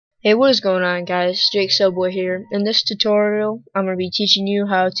Hey, what is going on, guys? Jake Subway here. In this tutorial, I'm going to be teaching you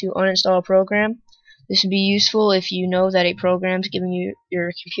how to uninstall a program. This would be useful if you know that a program is giving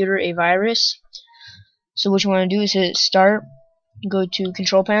your computer a virus. So what you want to do is hit Start, go to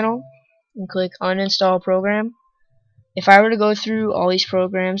Control Panel, and click Uninstall Program. If I were to go through all these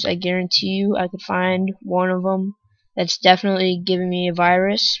programs, I guarantee you I could find one of them that's definitely giving me a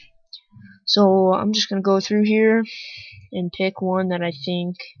virus. So I'm just going to go through here and pick one that I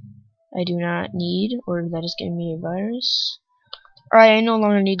think I do not need, or that is giving me a virus. Alright, I no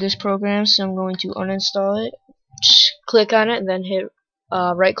longer need this program, so I'm going to uninstall it. Just click on it and then hit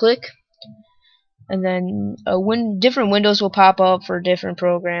right click, and then different windows will pop up for different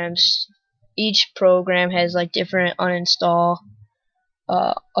programs. Each program has like different uninstalling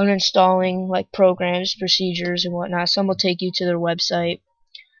like programs, procedures, and whatnot. Some will take you to their website.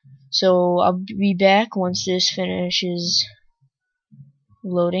 So I'll be back once this finishes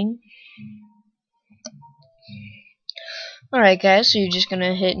loading. Alright guys, so you're just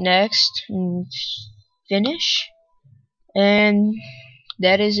gonna hit next and finish, and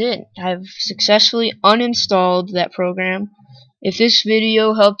that is it. I've successfully uninstalled that program. If this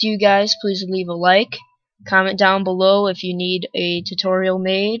video helped you guys, please leave a like, comment down below if you need a tutorial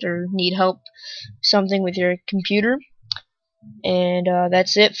made or need help something with your computer, and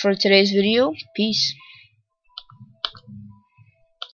that's it for today's video. Peace.